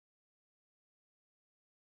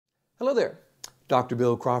Hello there. Dr.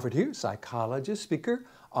 Bill Crawford here, psychologist, speaker,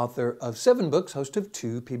 author of 7 books, host of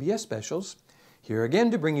 2 PBS specials. Here again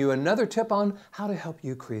to bring you another tip on how to help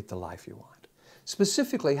you create the life you want.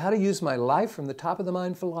 Specifically, how to use my life from the top of the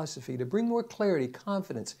mind philosophy to bring more clarity,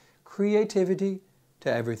 confidence, creativity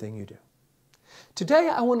to everything you do. Today,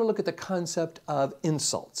 I want to look at the concept of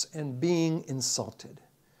insults and being insulted.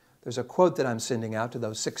 There's a quote that I'm sending out to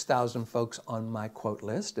those 6,000 folks on my quote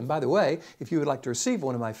list. And by the way, if you would like to receive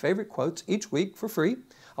one of my favorite quotes each week for free,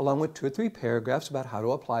 along with 2 or 3 paragraphs about how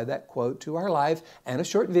to apply that quote to our life and a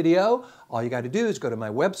short video, all you got to do is go to my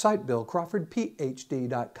website,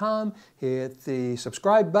 billcrawfordphd.com, hit the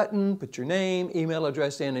subscribe button, put your name, email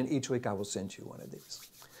address in, and each week I will send you one of these.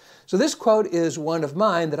 So this quote is one of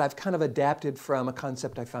mine that I've kind of adapted from a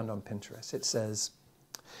concept I found on Pinterest. It says,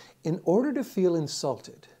 "In order to feel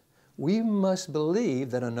insulted, we must believe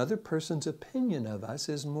that another person's opinion of us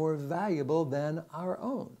is more valuable than our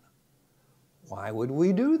own." Why would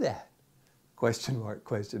we do that? Question mark,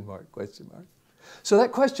 question mark, question mark. So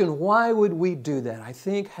that question, why would we do that, I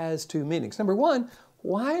think has 2 meanings. Number one,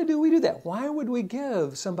 why do we do that? Why would we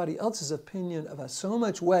give somebody else's opinion of us so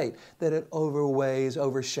much weight that it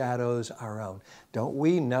overshadows our own? Don't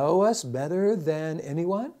we know us better than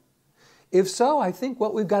anyone? If so, I think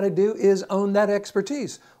what we've got to do is own that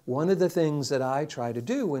expertise. One of the things that I try to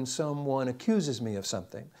do when someone accuses me of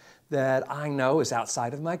something that I know is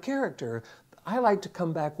outside of my character, I like to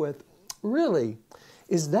come back with, really,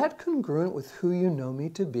 is that congruent with who you know me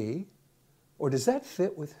to be? Or does that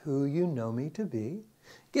fit with who you know me to be?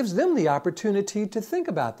 Gives them the opportunity to think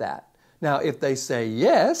about that. Now, if they say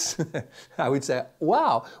yes, I would say,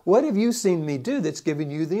 wow, what have you seen me do that's giving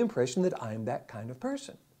you the impression that I'm that kind of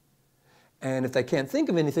person? And if they can't think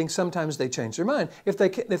of anything, sometimes they change their mind. If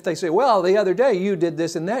they say, well, the other day you did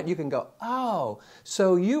this and that, you can go, oh,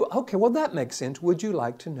 so okay, well, that makes sense. Would you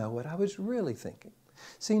like to know what I was really thinking?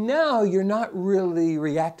 See, now you're not really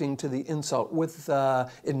reacting to the insult with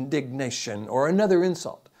indignation or another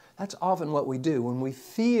insult. That's often what we do. When we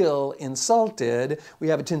feel insulted, we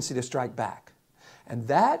have a tendency to strike back. And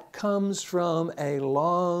that comes from a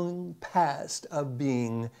long past of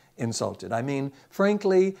being insulted. I mean,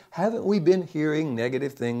 frankly, haven't we been hearing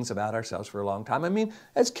negative things about ourselves for a long time? I mean,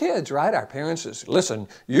 as kids, right? Our parents just, listen,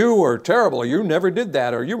 you were terrible, you never did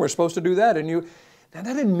that, or you were supposed to do that, and you... Now,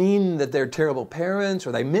 that didn't mean that they're terrible parents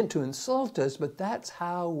or they meant to insult us, but that's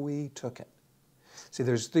how we took it. See,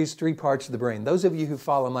 there's these 3 parts of the brain. Those of you who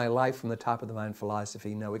follow my life from the top of the mind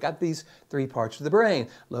philosophy know we got these 3 parts of the brain.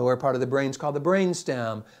 Lower part of the brain is called the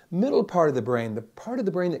brainstem. Middle part of the brain, the part of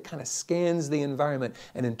the brain that kind of scans the environment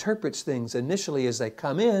and interprets things initially as they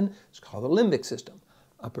come in, is called the limbic system.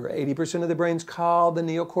 Upper 80% of the brain is called the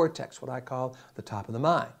neocortex, what I call the top of the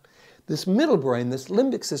mind. This middle brain, this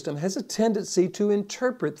limbic system, has a tendency to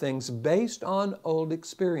interpret things based on old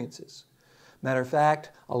experiences. Matter of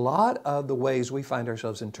fact, a lot of the ways we find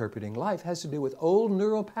ourselves interpreting life has to do with old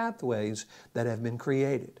neural pathways that have been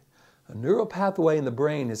created. A neural pathway in the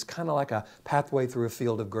brain is kind of like a pathway through a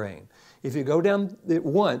field of grain. If you go down it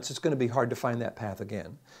once, it's going to be hard to find that path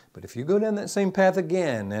again. But if you go down that same path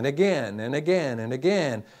again and again and again and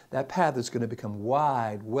again, that path is going to become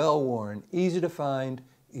wide, well-worn, easy to find,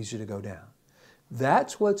 easy to go down.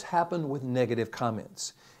 That's what's happened with negative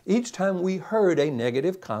comments. Each time we heard a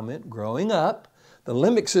negative comment growing up, the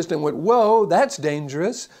limbic system went, whoa, that's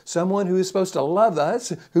dangerous. Someone who is supposed to love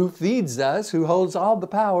us, who feeds us, who holds all the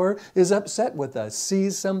power, is upset with us,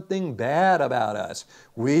 sees something bad about us.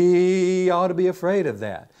 We ought to be afraid of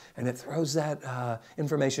that. And it throws that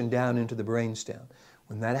information down into the brainstem.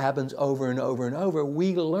 When that happens over and over and over,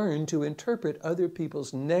 we learn to interpret other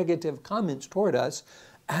people's negative comments toward us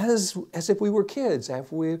as if we were kids,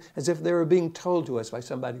 as if they were being told to us by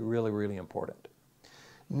somebody really, really important.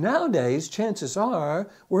 Nowadays, chances are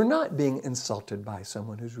we're not being insulted by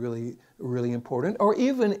someone who's really, really important, or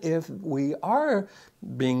even if we are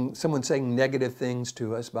someone saying negative things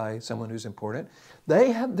to us by someone who's important,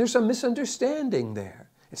 there's a misunderstanding there.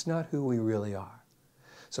 It's not who we really are.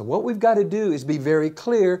 So what we've got to do is be very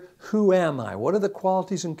clear, who am I? What are the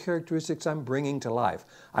qualities and characteristics I'm bringing to life?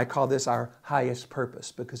 I call this our highest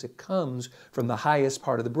purpose because it comes from the highest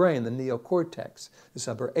part of the brain, the neocortex, this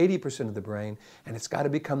upper 80% of the brain, and it's got to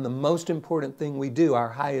become the most important thing we do, our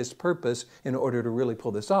highest purpose, in order to really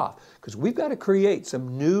pull this off. Because we've got to create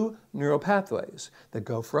some new neural pathways that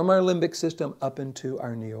go from our limbic system up into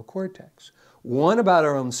our neocortex. One about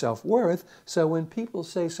our own self-worth, so when people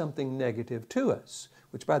say something negative to us,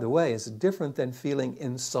 which, by the way, is different than feeling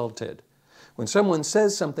insulted. When someone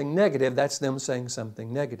says something negative, that's them saying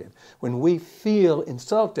something negative. When we feel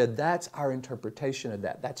insulted, that's our interpretation of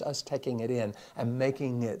that. That's us taking it in and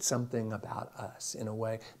making it something about us in a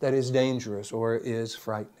way that is dangerous or is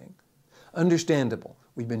frightening. Understandable.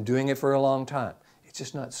 We've been doing it for a long time. It's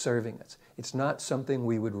just not serving us. It's not something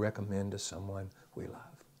we would recommend to someone we love.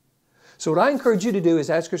 So what I encourage you to do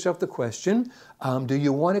is ask yourself the question, do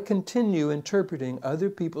you want to continue interpreting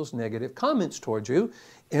other people's negative comments towards you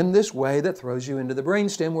in this way that throws you into the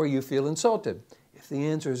brainstem where you feel insulted? If the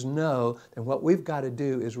answer is no, then what we've got to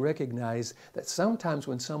do is recognize that sometimes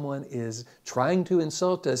when someone is trying to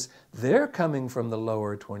insult us, they're coming from the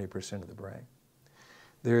lower 20% of the brain.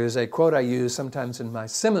 There is a quote I use sometimes in my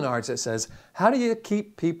seminars that says, how do you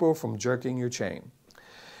keep people from jerking your chain?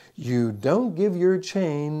 You don't give your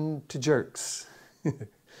chain to jerks.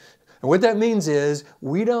 And what that means is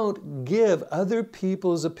we don't give other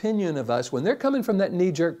people's opinion of us when they're coming from that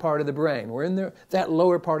knee-jerk part of the brain. We're in that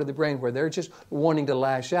lower part of the brain where they're just wanting to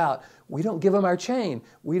lash out. We don't give them our chain.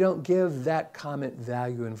 We don't give that comment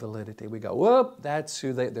value and validity. We go, whoop, that's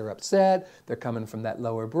who they're upset. They're coming from that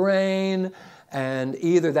lower brain. And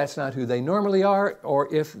either that's not who they normally are,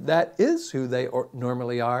 or if that is who they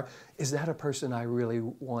normally are, is that a person I really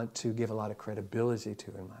want to give a lot of credibility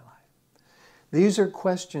to in my life? These are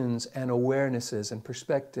questions and awarenesses and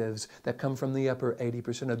perspectives that come from the upper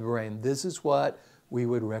 80% of the brain. This is what we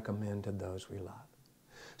would recommend to those we love.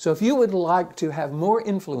 So if you would like to have more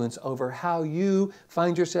influence over how you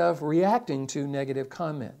find yourself reacting to negative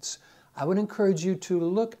comments, I would encourage you to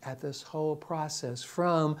look at this whole process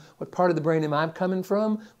from what part of the brain am I coming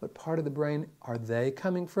from, what part of the brain are they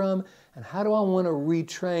coming from, and how do I want to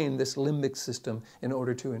retrain this limbic system in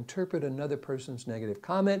order to interpret another person's negative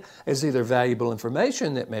comment as either valuable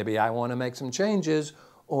information that maybe I want to make some changes,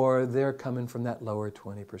 or they're coming from that lower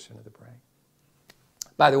 20% of the brain.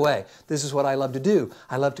 By the way, this is what I love to do.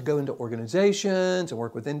 I love to go into organizations and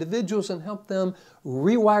work with individuals and help them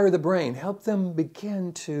rewire the brain, help them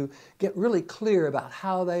begin to get really clear about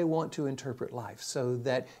how they want to interpret life so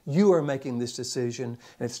that you are making this decision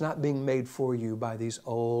and it's not being made for you by these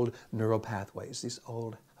old neural pathways, these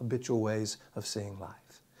old habitual ways of seeing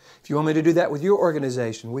life. If you want me to do that with your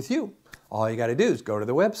organization, with you, all you got to do is go to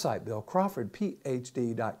the website,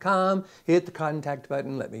 BillCrawfordPhD.com, hit the contact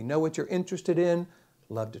button, let me know what you're interested in.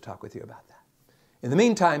 Love to talk with you about that. In the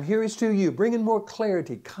meantime, here is to you, bringing more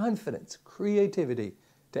clarity, confidence, creativity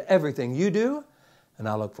to everything you do, and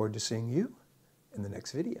I look forward to seeing you in the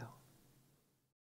next video.